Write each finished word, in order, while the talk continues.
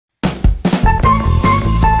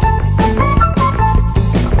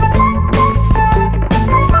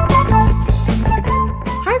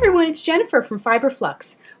it's Jennifer from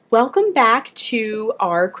Flux. Welcome back to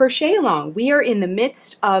our crochet along. We are in the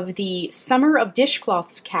midst of the Summer of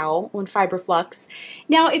Dishcloths cowl on Flux.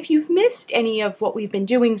 Now, if you've missed any of what we've been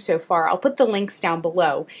doing so far, I'll put the links down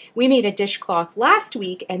below. We made a dishcloth last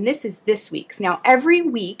week, and this is this week's. Now, every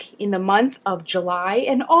week in the month of July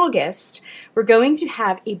and August, we're going to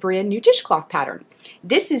have a brand new dishcloth pattern.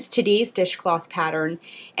 This is today's dishcloth pattern,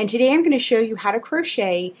 and today I'm going to show you how to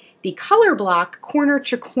crochet the Colorblock corner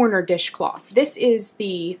to corner dishcloth. This is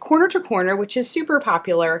the corner to corner, which is super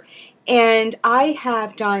popular, and I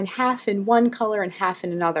have done half in one color and half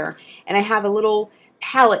in another, and I have a little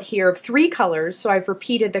palette here of 3 colors, so I've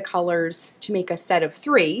repeated the colors to make a set of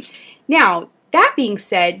 3. Now, that being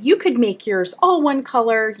said, you could make yours all one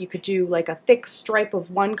color. You could do like a thick stripe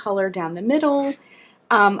of one color down the middle.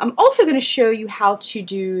 I'm also going to show you how to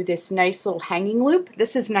do this nice little hanging loop.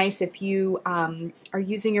 This is nice if you are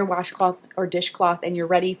using your washcloth or dishcloth and you're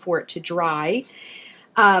ready for it to dry.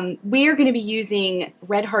 We are going to be using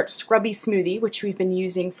Red Heart Scrubby Smoothie, which we've been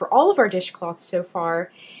using for all of our dishcloths so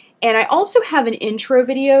far. And I also have an intro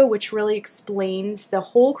video which really explains the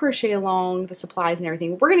whole crochet along, the supplies and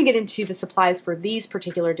everything. We're going to get into the supplies for these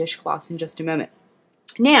particular dishcloths in just a moment.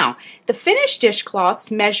 Now, the finished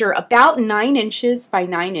dishcloths measure about 9 inches by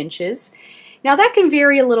 9 inches. Now, that can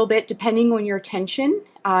vary a little bit depending on your tension.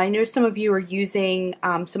 I know some of you are using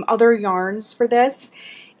some other yarns for this,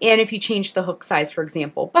 and if you change the hook size, for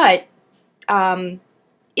example. But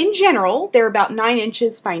in general, they're about 9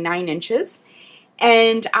 inches by 9 inches.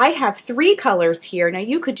 And I have 3 colors here. Now,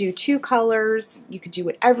 you could do 2 colors. You could do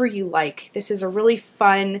whatever you like. This is a really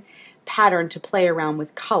fun pattern to play around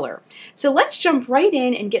with color. So let's jump right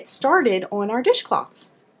in and get started on our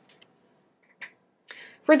dishcloths.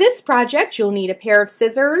 For this project, you'll need a pair of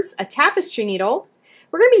scissors, a tapestry needle.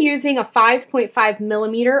 We're going to be using a 5.5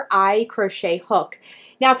 millimeter eye crochet hook.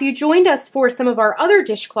 Now, if you joined us for some of our other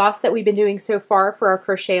dishcloths that we've been doing so far for our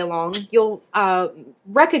crochet along, you'll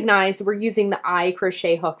recognize we're using the eye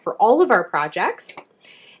crochet hook for all of our projects.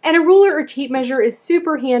 And a ruler or tape measure is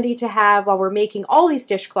super handy to have while we're making all these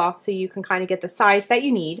dishcloths so you can kind of get the size that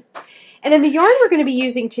you need. And then the yarn we're going to be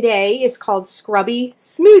using today is called Scrubby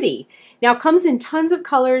Smoothie. Now, it comes in tons of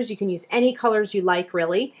colors. You can use any colors you like,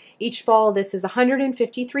 really. Each ball, this is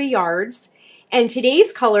 153 yards. And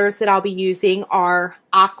today's colors that I'll be using are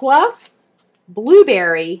aqua,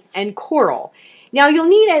 blueberry, and coral. Now, you'll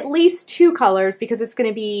need at least 2 colors because it's going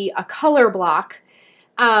to be a color block.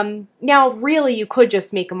 Now, really, you could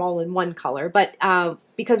just make them all in one color, but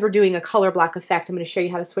because we're doing a color block effect, I'm going to show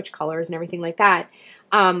you how to switch colors and everything like that.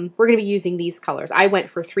 We're going to be using these colors. I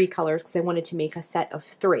went for 3 colors because I wanted to make a set of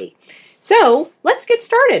 3. So let's get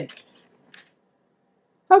started.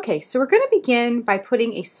 Okay, so we're going to begin by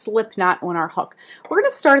putting a slip knot on our hook. We're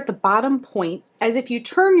going to start at the bottom point as if you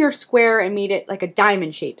turn your square and made it like a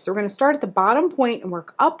diamond shape. So we're going to start at the bottom point and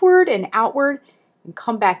work upward and outward and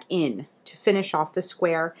come back in to finish off the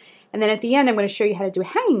square. And then at the end, I'm going to show you how to do a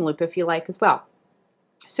hanging loop if you like as well.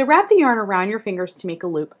 So wrap the yarn around your fingers to make a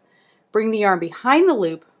loop. Bring the yarn behind the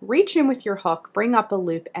loop, reach in with your hook, bring up a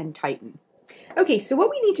loop, and tighten. Okay, so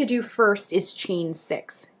what we need to do first is chain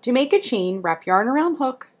 6. To make a chain, wrap yarn around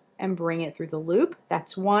hook and bring it through the loop.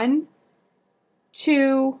 That's 1,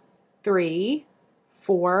 2, 3,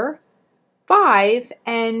 4, 5,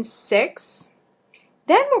 and 6.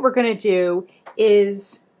 Then what we're going to do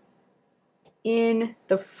is in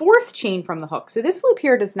the 4th chain from the hook. So this loop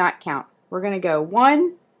here does not count. We're going to go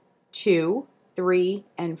 1, 2, 3,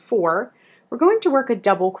 and 4. We're going to work a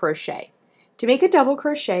double crochet. To make a double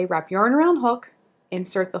crochet, wrap yarn around hook,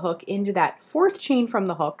 insert the hook into that 4th chain from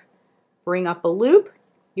the hook, bring up a loop.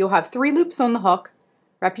 You'll have 3 loops on the hook.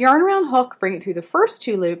 Wrap yarn around hook, bring it through the first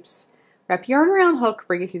 2 loops. Wrap yarn around hook,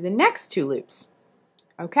 bring it through the next 2 loops.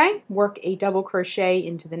 Okay, work a double crochet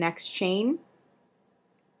into the next chain.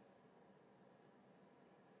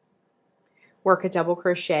 Work a double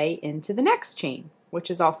crochet into the next chain,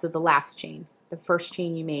 which is also the last chain, the first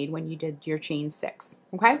chain you made when you did your chain 6.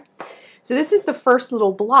 Okay, so this is the first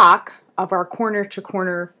little block of our corner to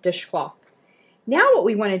corner dishcloth. Now what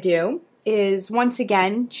we want to do is once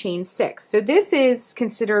again chain 6. So this is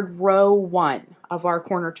considered row 1 of our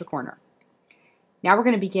corner to corner. Now we're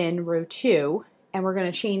going to begin row 2 and we're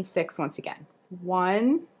going to chain 6 once again.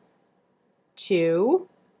 1, 2,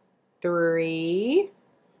 3,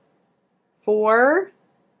 4,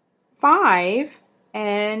 5,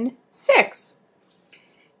 and 6.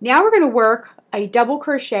 Now we're going to work a double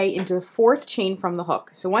crochet into the 4th chain from the hook.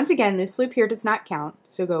 So once again, this loop here does not count.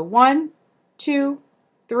 So go 1, 2,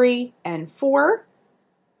 3, and 4.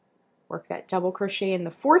 Work that double crochet in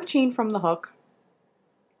the 4th chain from the hook.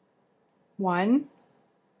 1,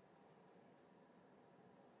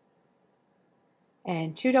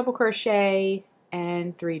 and 2 double crochet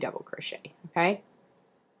and 3 double crochet, okay?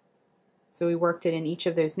 So we worked it in each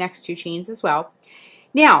of those next 2 chains as well.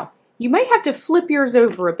 Now, you might have to flip yours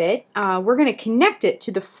over a bit. We're going to connect it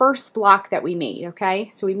to the first block that we made, okay?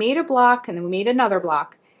 So we made a block and then we made another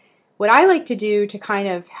block. What I like to do to kind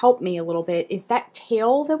of help me a little bit is that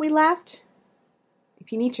tail that we left.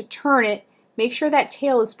 If you need to turn it, make sure that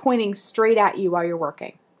tail is pointing straight at you while you're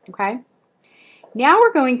working, okay? Now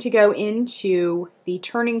we're going to go into the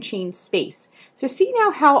turning chain space. So see now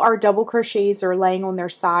how our double crochets are laying on their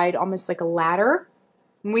side almost like a ladder?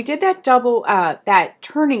 When we did that that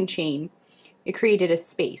turning chain, it created a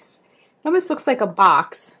space. It almost looks like a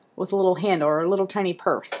box with a little handle or a little tiny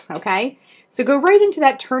purse, okay? So go right into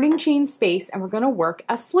that turning chain space and we're going to work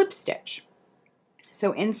a slip stitch.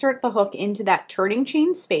 So insert the hook into that turning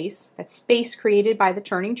chain space, that space created by the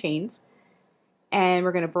turning chains, and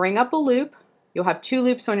we're going to bring up a loop. You'll have 2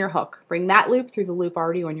 loops on your hook. Bring that loop through the loop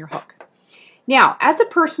already on your hook. Now, as a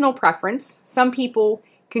personal preference, some people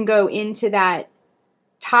can go into that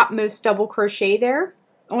topmost double crochet there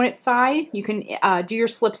on its side. You can do your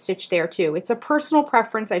slip stitch there too. It's a personal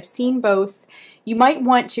preference. I've seen both. You might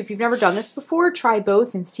want to, if you've never done this before, try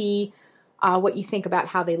both and see what you think about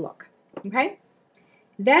how they look. Okay?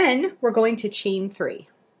 Then we're going to chain 3.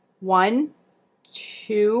 1,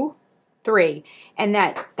 2, 3. And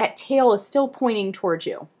that tail is still pointing towards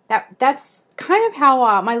you. That's kind of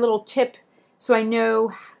how my little tip, so I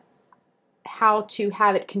know how to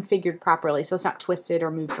have it configured properly so it's not twisted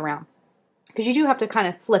or moved around. Because you do have to kind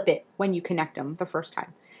of flip it when you connect them the first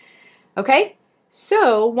time. Okay,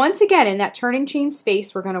 so once again in that turning chain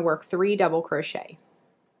space we're going to work 3 double crochet.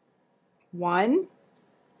 1, let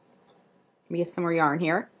me get some more yarn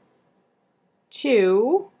here,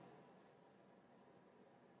 2,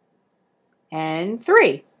 and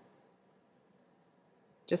 3.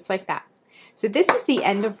 Just like that. So this is the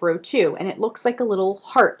end of row 2 and it looks like a little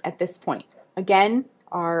heart at this point. Again,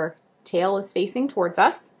 our tail is facing towards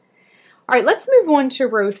us. All right, let's move on to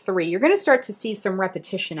row 3. You're going to start to see some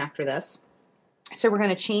repetition after this. So we're going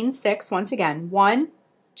to chain 6 once again. 1,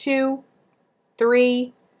 2,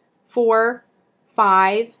 3, 4,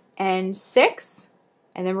 5, and 6.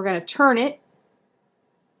 And then we're going to turn it.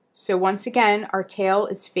 So once again, our tail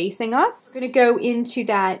is facing us. We're going to go into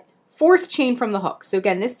that 4th chain from the hook. So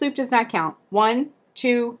again, this loop does not count. 1,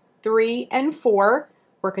 2, 3, and 4.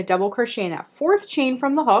 Work a double crochet in that 4th chain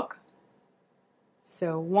from the hook.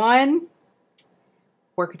 So 1,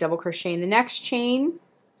 work a double crochet in the next chain.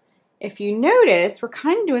 If you notice, we're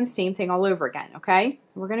kind of doing the same thing all over again, okay?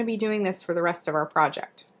 We're going to be doing this for the rest of our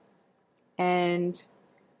project. And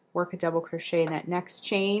work a double crochet in that next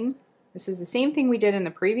chain. This is the same thing we did in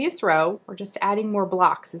the previous row. We're just adding more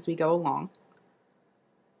blocks as we go along.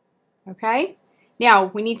 Okay? Now,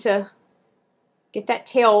 we need to get that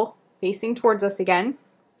tail facing towards us again.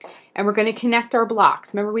 And we're going to connect our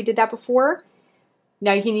blocks. Remember we did that before?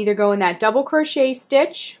 Now you can either go in that double crochet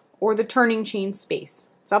stitch or the turning chain space.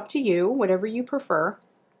 It's up to you, whatever you prefer.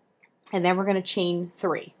 And then we're going to chain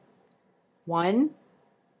 3. 1,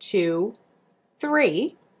 2,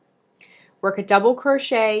 3. Work a double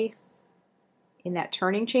crochet in that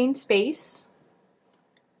turning chain space.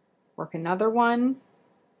 Work another one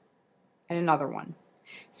and another one.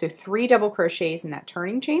 So 3 double crochets in that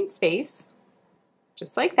turning chain space.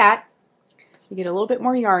 Just like that. You get a little bit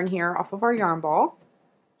more yarn here off of our yarn ball.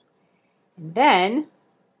 And then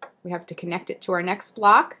we have to connect it to our next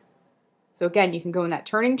block. So again, you can go in that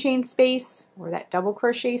turning chain space or that double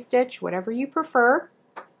crochet stitch, whatever you prefer.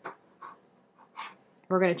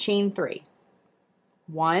 We're going to chain 3.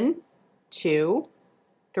 1, 2,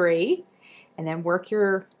 3, and then work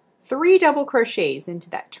your 3 double crochets into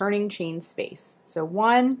that turning chain space. So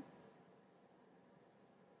 1,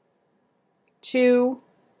 2,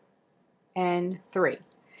 and 3.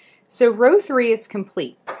 So row 3 is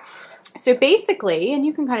complete. So basically, and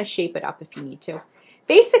you can kind of shape it up if you need to,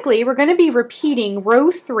 basically we're going to be repeating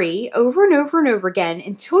row 3 over and over and over again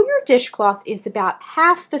until your dishcloth is about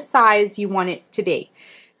half the size you want it to be.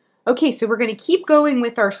 Okay, so we're going to keep going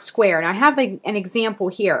with our square, and I have an example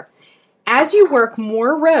here. As you work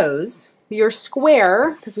more rows, your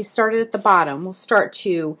square, because we started at the bottom, will start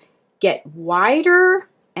to get wider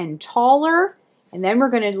and taller, and then we're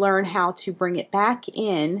going to learn how to bring it back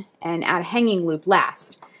in and add a hanging loop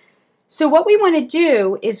last. So what we want to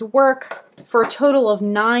do is work for a total of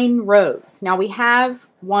 9 rows. Now we have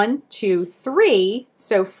 1, 2, 3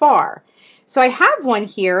 so far. So I have one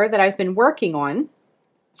here that I've been working on,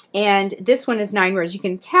 and this one is 9 rows. You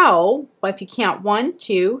can tell if you count 1,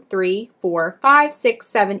 2, 3, 4, 5, 6,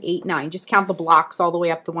 7, 8, 9. Just count the blocks all the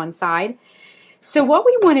way up the one side. So what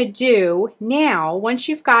we want to do now, once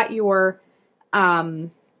you've got your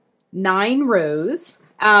 9 rows,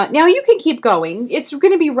 now you can keep going. It's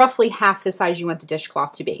going to be roughly half the size you want the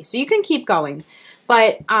dishcloth to be. So you can keep going.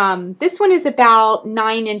 But this one is about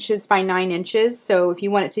 9 inches by 9 inches. So if you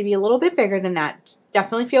want it to be a little bit bigger than that,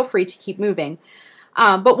 definitely feel free to keep moving.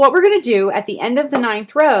 But what we're going to do at the end of the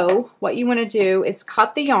 9th row, what you want to do is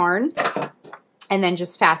cut the yarn and then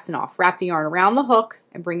just fasten off. Wrap the yarn around the hook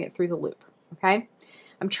and bring it through the loop. Okay?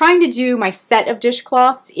 I'm trying to do my set of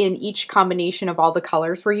dishcloths in each combination of all the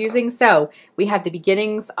colors we're using. So we have the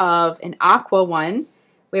beginnings of an aqua one.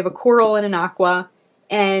 We have a coral and an aqua.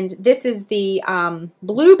 And this is the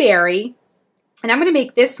blueberry. And I'm going to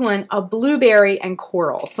make this one a blueberry and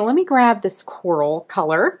coral. So let me grab this coral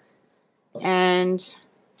color. And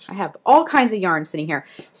I have all kinds of yarn sitting here.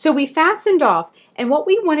 So we fastened off. And what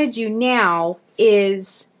we want to do now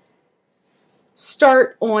is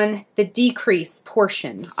start on the decrease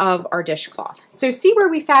portion of our dishcloth. So see where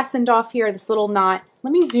we fastened off here, this little knot?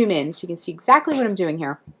 Let me zoom in so you can see exactly what I'm doing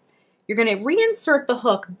here. You're going to reinsert the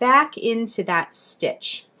hook back into that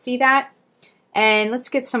stitch. See that? And let's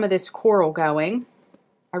get some of this coral going.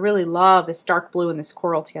 I really love this dark blue and this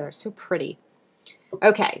coral together. So pretty.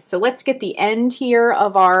 Okay, so let's get the end here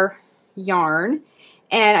of our yarn.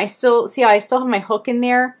 And I still have my hook in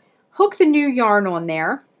there. Hook the new yarn on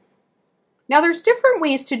there. Now there's different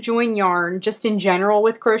ways to join yarn just in general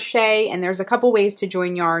with crochet, and there's a couple ways to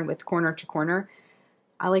join yarn with corner to corner.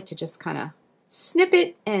 I like to just kind of snip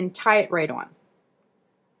it and tie it right on.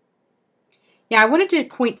 Now I wanted to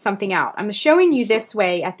point something out. I'm showing you this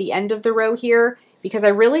way at the end of the row here because I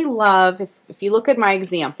really love, if you look at my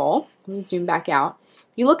example, let me zoom back out.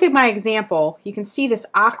 If you look at my example, you can see this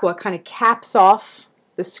aqua kind of caps off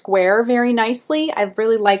the square very nicely. I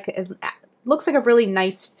really like it. Looks like a really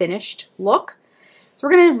nice finished look. So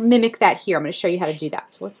we're going to mimic that here. I'm going to show you how to do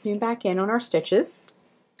that. So let's zoom back in on our stitches.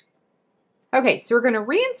 Okay, so we're going to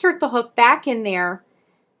reinsert the hook back in there,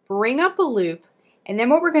 bring up a loop, and then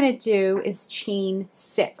what we're going to do is chain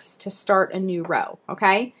 6 to start a new row.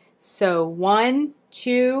 Okay, so 1,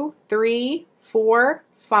 2, 3, 4,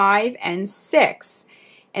 5, and 6.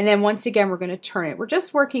 And then once again, we're going to turn it. We're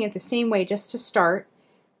just working it the same way just to start.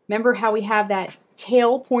 Remember how we have that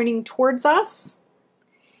tail pointing towards us?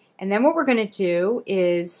 And then what we're going to do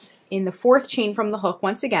is in the 4th chain from the hook,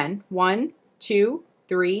 once again, 1, 2,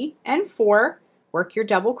 3, and 4, work your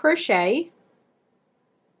double crochet.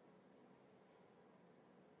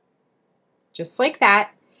 Just like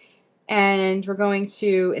that. And we're going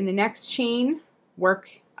to, in the next chain,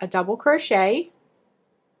 work a double crochet.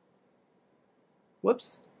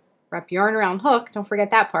 Whoops. Wrap yarn around hook. Don't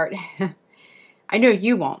forget that part. I know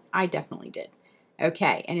you won't. I definitely did.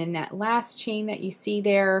 Okay, and in that last chain that you see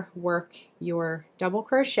there, work your double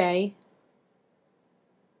crochet.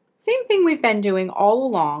 Same thing we've been doing all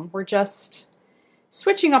along. We're just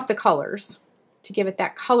switching up the colors to give it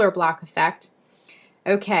that color block effect.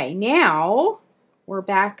 Okay, now we're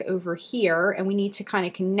back over here and we need to kind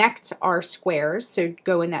of connect our squares. So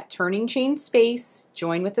go in that turning chain space,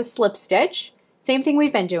 join with a slip stitch. Same thing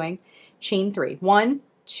we've been doing. Chain 3. 1,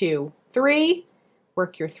 2, 3.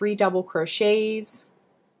 Work your 3 double crochets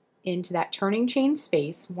into that turning chain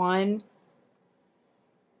space. 1,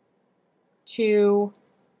 2,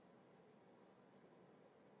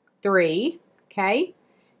 3. Okay.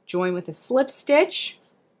 Join with a slip stitch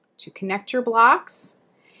to connect your blocks.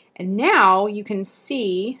 And now you can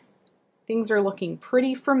see things are looking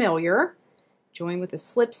pretty familiar. Join with a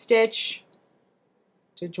slip stitch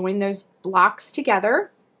to join those blocks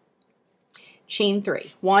together. Chain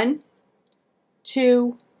 3. 1,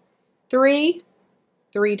 2, 3,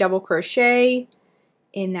 3 double crochet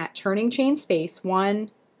in that turning chain space.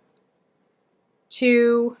 1,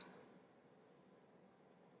 2,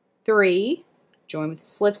 3. Join with a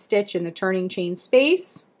slip stitch in the turning chain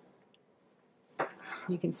space.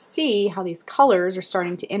 You can see how these colors are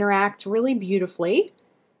starting to interact really beautifully.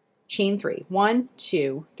 Chain 3. 1,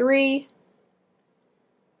 2, 3.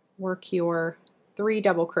 Work your 3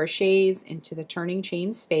 double crochets into the turning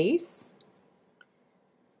chain space.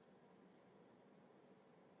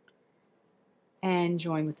 And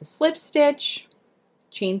join with the slip stitch.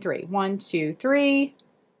 Chain 3. 1, 2, 3.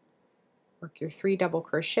 Work your 3 double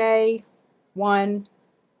crochet. 1,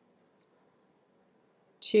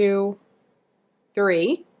 2,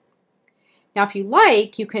 3. Now if you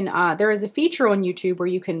like, you can, there is a feature on YouTube where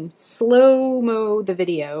you can slow-mo the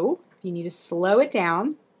video. You need to slow it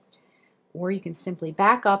down, or you can simply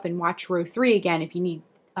back up and watch row 3 again if you need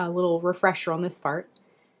a little refresher on this part.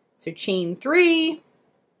 So chain 3,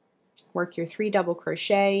 work your 3 double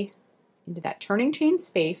crochet into that turning chain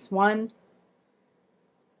space. 1,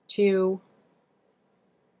 2,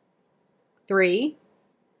 3,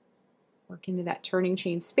 work into that turning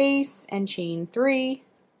chain space and chain 3,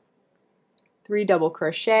 3 double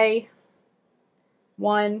crochet,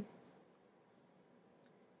 1,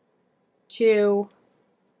 2,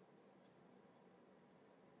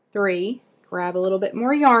 3, grab a little bit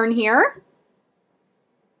more yarn here,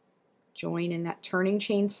 join in that turning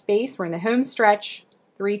chain space. We're in the home stretch,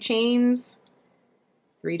 3 chains,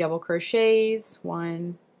 3 double crochets,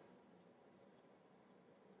 1,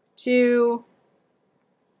 2,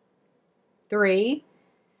 3.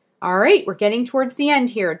 All right, we're getting towards the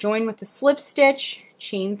end here. Join with the slip stitch,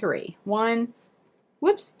 chain 3, 1,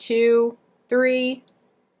 whoops, 2, 3,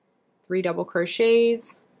 3 double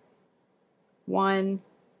crochets, 1,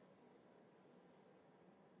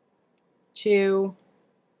 2,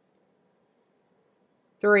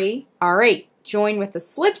 3. All right, join with the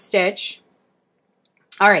slip stitch.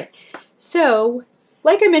 All right, so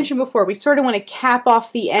like I mentioned before, we sort of want to cap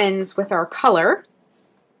off the ends with our color.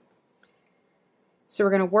 So we're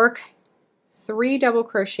going to work 3 double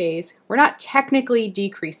crochets. We're not technically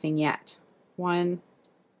decreasing yet. 1,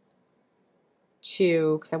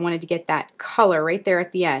 2, because I wanted to get that color right there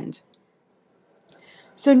at the end.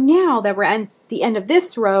 So now that we're at the end of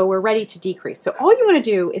this row, we're ready to decrease. So all you want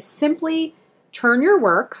to do is simply turn your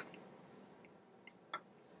work,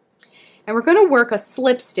 and we're going to work a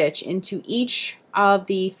slip stitch into each of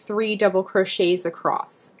the 3 double crochets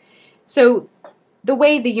across. So the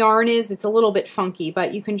way the yarn is, it's a little bit funky,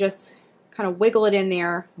 but you can just kind of wiggle it in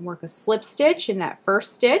there and work a slip stitch in that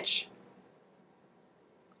first stitch,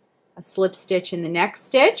 a slip stitch in the next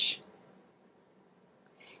stitch,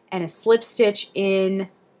 and a slip stitch in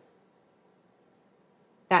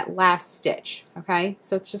that last stitch, okay?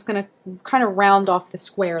 So it's just going to kind of round off the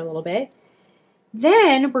square a little bit.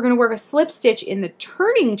 Then we're going to work a slip stitch in the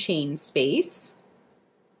turning chain space,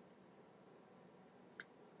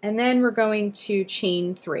 and then we're going to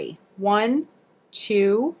chain 3. 1,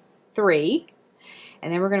 2, 3,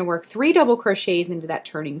 and then we're going to work 3 double crochets into that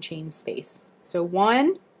turning chain space. So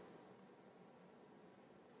 1,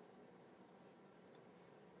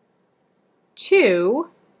 2,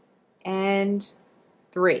 and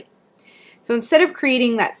 3. So instead of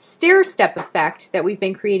creating that stair step effect that we've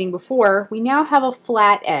been creating before, we now have a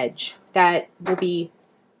flat edge that will be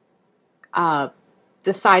the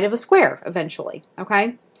side of a square eventually,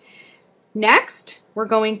 okay? Next, we're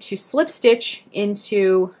going to slip stitch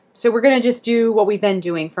into, so we're going to just do what we've been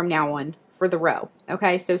doing from now on for the row,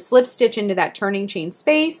 okay? So slip stitch into that turning chain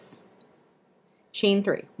space, chain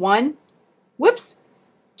 3. 1, whoops,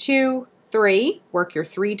 2, 3, work your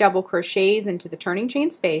 3 double crochets into the turning chain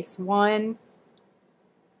space. 1,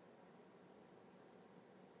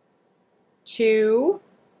 2,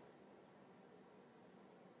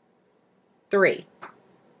 3.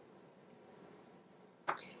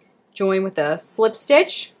 Join with a slip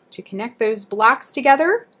stitch to connect those blocks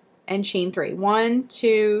together and chain 3. 1,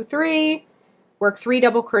 2, 3. Work 3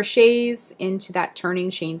 double crochets into that turning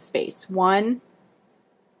chain space. 1,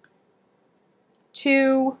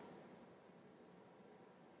 2,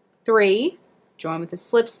 3. Join with a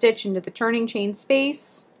slip stitch into the turning chain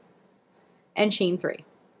space and chain 3.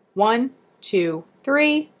 1, 2,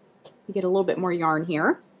 3. You get a little bit more yarn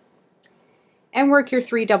here. And work your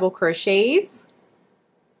 3 double crochets.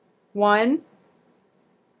 1,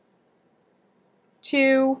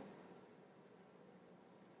 2,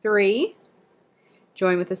 3.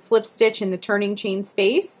 Join with a slip stitch in the turning chain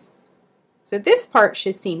space. So this part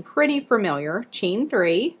should seem pretty familiar. Chain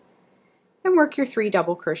 3 and work your 3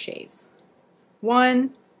 double crochets.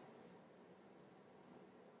 1,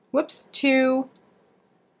 whoops, 2,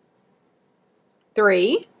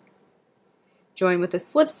 3. Join with a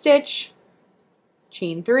slip stitch,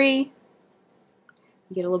 chain 3.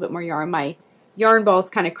 You get a little bit more yarn. My yarn ball's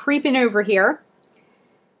kind of creeping over here.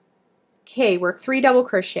 Okay, work 3 double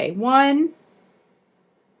crochet. 1,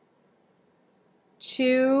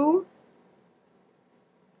 2,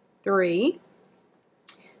 3.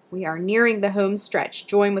 We are nearing the home stretch.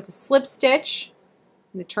 Join with a slip stitch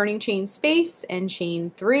in the turning chain space and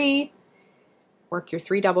chain 3. Work your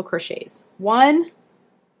 3 double crochets. 1,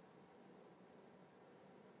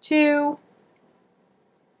 2,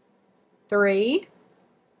 3.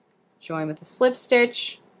 Join with a slip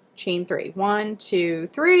stitch, chain 3. 1, 2,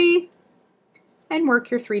 3, and work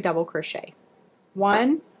your 3 double crochet.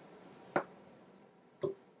 1,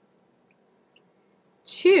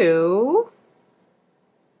 2,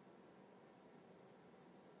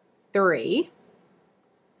 3.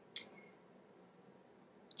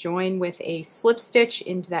 Join with a slip stitch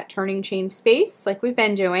into that turning chain space like we've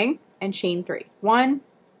been doing and chain 3. 1,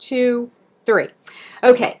 2, 3.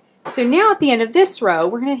 Okay, So now at the end of this row,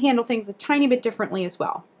 we're going to handle things a tiny bit differently as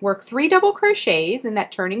well. Work 3 double crochets in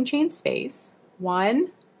that turning chain space.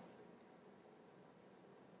 1,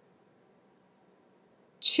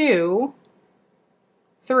 2,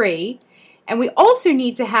 3. And we also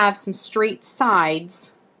need to have some straight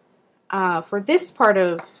sides for this part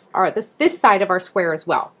of this side of our square as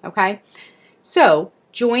well, okay? So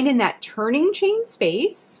join in that turning chain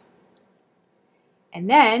space, and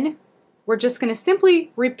then we're just going to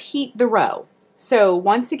simply repeat the row. So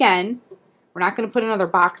once again, we're not going to put another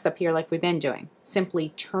box up here like we've been doing. Simply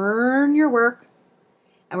turn your work,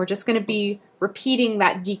 and we're just going to be repeating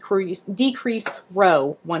that decrease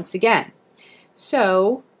row once again.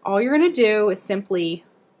 So all you're going to do is simply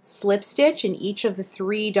slip stitch in each of the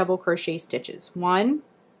 3 double crochet stitches. 1,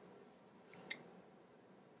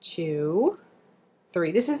 2,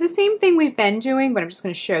 3. This is the same thing we've been doing, but I'm just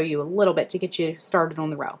going to show you a little bit to get you started on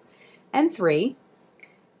the row. And 3.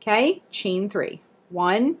 Okay, chain 3.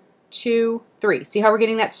 1, 2, 3. See how we're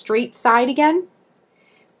getting that straight side again?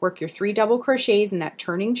 Work your 3 double crochets in that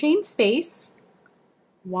turning chain space.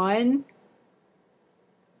 1,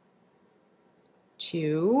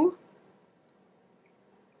 2,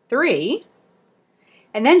 3,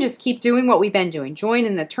 and then just keep doing what we've been doing. Join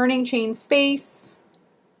in the turning chain space,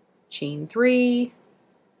 chain 3,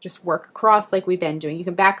 just work across like we've been doing. You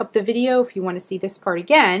can back up the video if you want to see this part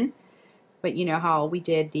again, but you know how we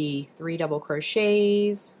did the 3 double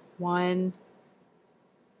crochets, 1,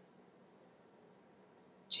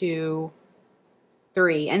 2,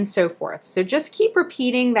 3, and so forth. So just keep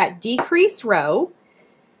repeating that decrease row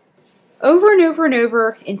over and over and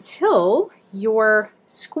over until your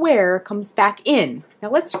square comes back in.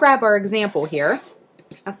 Now let's grab our example here.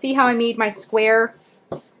 Now see how I made my square?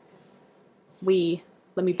 Let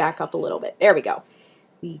me back up a little bit. There we go.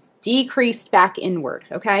 We decreased back inward,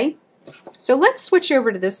 okay? So let's switch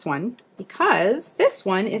over to this one because this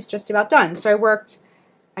one is just about done. So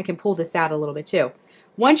I can pull this out a little bit too.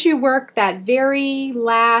 Once you work that very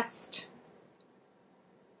last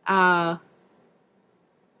row,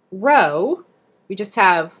 we just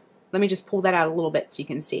have, let me just pull that out a little bit so you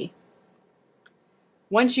can see.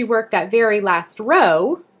 Once you work that very last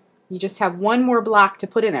row, you just have one more block to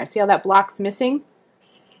put in there. See how that block's missing?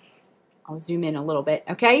 I'll zoom in a little bit.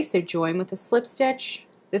 Okay, so join with a slip stitch.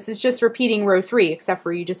 This is just repeating row 3, except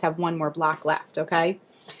for you just have one more block left, okay?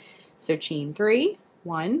 So chain 3,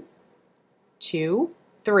 1, 2,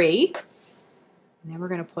 3, and then we're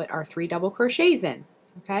going to put our 3 double crochets in,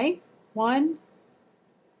 okay? 1,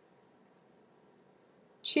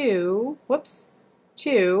 2, whoops,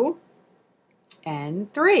 2,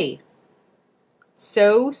 and 3.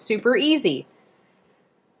 So super easy.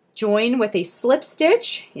 Join with a slip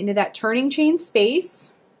stitch into that turning chain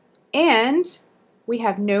space, and we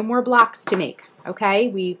have no more blocks to make, okay?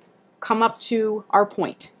 We've come up to our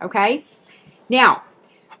point, okay? Now,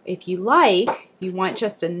 if you want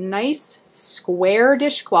just a nice square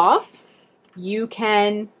dishcloth, you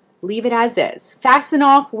can leave it as is. Fasten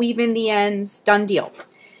off, weave in the ends, done deal.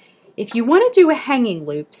 If you want to do a hanging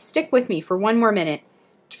loop, stick with me for one more minute.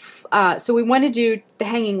 So we want to do the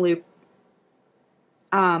hanging loop.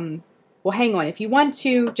 Well, hang on. If you want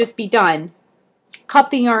to just be done, cut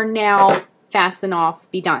the yarn now, fasten off,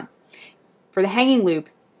 be done. For the hanging loop,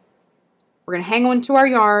 we're going to hang on to our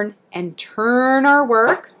yarn and turn our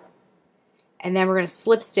work, and then we're going to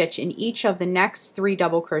slip stitch in each of the next 3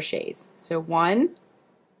 double crochets. So 1,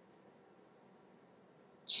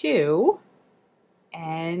 2,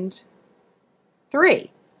 and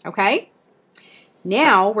 3. Okay?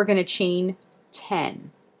 Now we're going to chain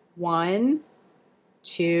 10. 1,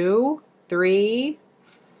 2, 3,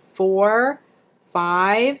 4,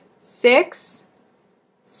 5, 6,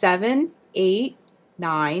 7, 8,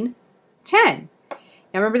 9, 10.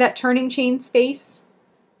 Now remember that turning chain space?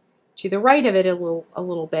 To the right of it a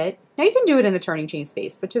little bit. Now you can do it in the turning chain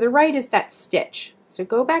space, but to the right is that stitch. So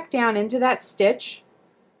go back down into that stitch,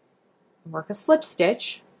 work a slip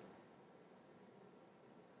stitch,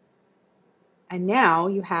 and now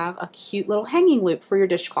you have a cute little hanging loop for your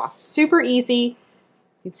dishcloth. Super easy.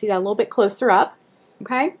 You can see that a little bit closer up,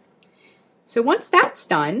 okay? So once that's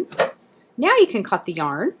done, now you can cut the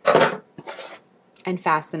yarn and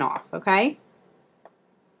fasten off, okay?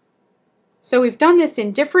 So we've done this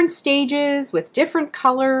in different stages with different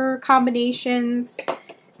color combinations.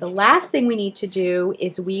 The last thing we need to do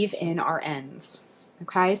is weave in our ends,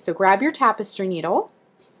 okay? So grab your tapestry needle,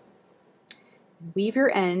 weave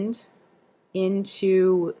your end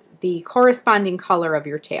into the corresponding color of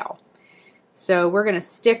your tail. So we're going to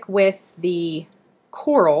stick with the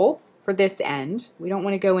coral for this end. We don't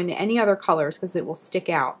want to go into any other colors because it will stick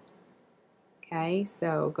out. Okay,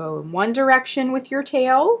 so go in one direction with your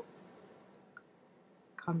tail,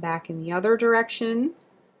 come back in the other direction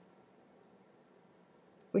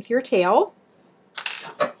with your tail,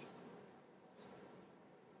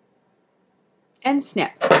 and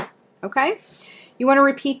snip. Okay, you want to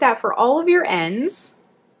repeat that for all of your ends.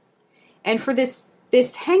 And for this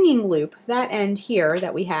hanging loop, that end here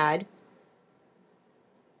that we had,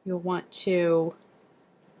 you'll want to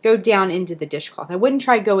go down into the dishcloth. I wouldn't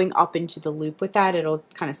try going up into the loop with that. It'll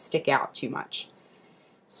kind of stick out too much.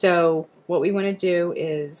 So what we want to do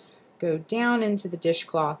is go down into the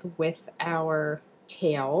dishcloth with our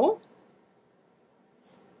tail.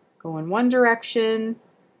 Go in one direction.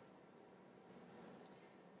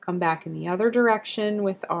 Come back in the other direction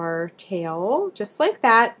with our tail, just like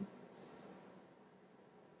that.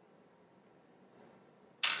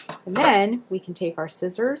 And then we can take our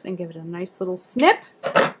scissors and give it a nice little snip.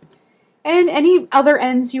 And any other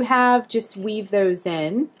ends you have, just weave those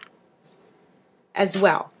in as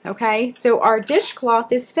well. Okay, so our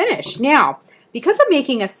dishcloth is finished. Now, because I'm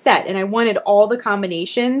making a set and I wanted all the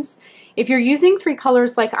combinations, if you're using 3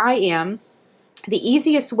 colors like I am, the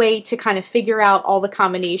easiest way to kind of figure out all the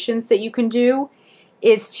combinations that you can do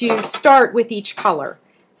is to start with each color.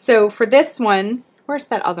 So for this one, where's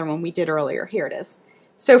that other one we did earlier? Here it is.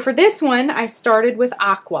 So for this one, I started with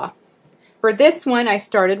aqua. For this one, I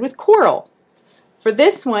started with coral. For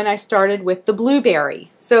this one, I started with the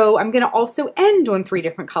blueberry. So I'm going to also end on 3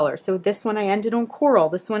 different colors. So this one I ended on coral.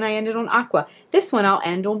 This one I ended on aqua. This one I'll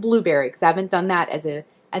end on blueberry because I haven't done that as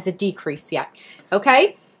a decrease yet.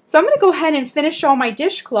 Okay, so I'm going to go ahead and finish all my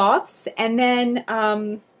dishcloths, and then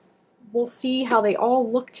we'll see how they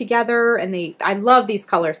all look together. And I love these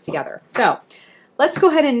colors together. So let's go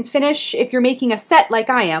ahead and finish. If you're making a set like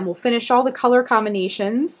I am, we'll finish all the color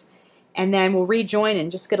combinations, and then we'll rejoin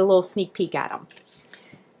and just get a little sneak peek at them.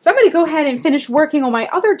 So I'm going to go ahead and finish working on my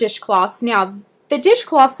other dishcloths. Now, the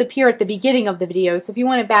dishcloths appear at the beginning of the video, so if you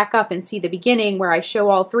want to back up and see the beginning where I show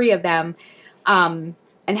all 3 of them and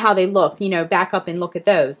how they look, you know, back up and look at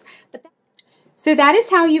those. So that is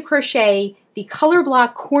how you crochet the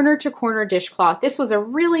Colorblock corner-to-corner dishcloth. This was a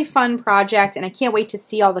really fun project, and I can't wait to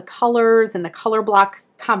see all the colors and the Colorblock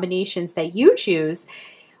combinations that you choose.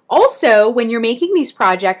 Also, when you're making these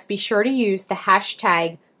projects, be sure to use the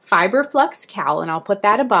hashtag FiberFluxCal, and I'll put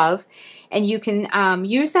that above. And you can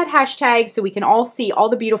use that hashtag so we can all see all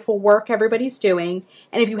the beautiful work everybody's doing.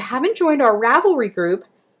 And if you haven't joined our Ravelry group,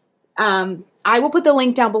 I will put the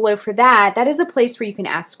link down below for that. That is a place where you can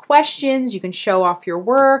ask questions, you can show off your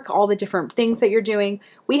work, all the different things that you're doing.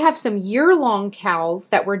 We have some year-long cals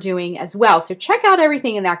that we're doing as well. So check out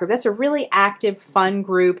everything in that group. That's a really active, fun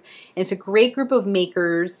group. And it's a great group of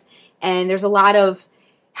makers. And there's a lot of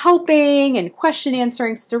helping and question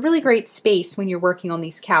answering. So it's a really great space when you're working on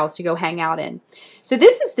these cals to go hang out in. So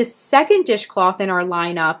this is the second dishcloth in our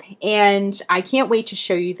lineup, and I can't wait to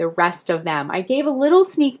show you the rest of them. I gave a little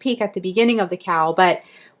sneak peek at the beginning of the cal, but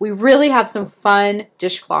we really have some fun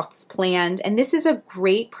dishcloths planned, and this is a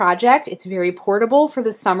great project. It's very portable for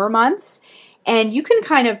the summer months, and you can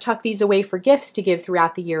kind of tuck these away for gifts to give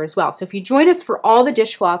throughout the year as well. So if you join us for all the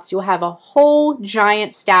dishcloths, you'll have a whole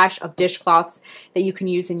giant stash of dishcloths that you can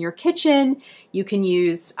use in your kitchen. You can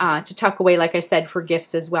use to tuck away, like I said, for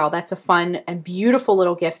gifts as well. That's a fun and beautiful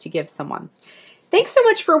little gift to give someone. Thanks so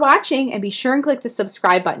much for watching, and be sure and click the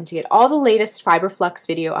subscribe button to get all the latest FiberFlux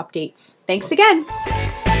video updates. Thanks again.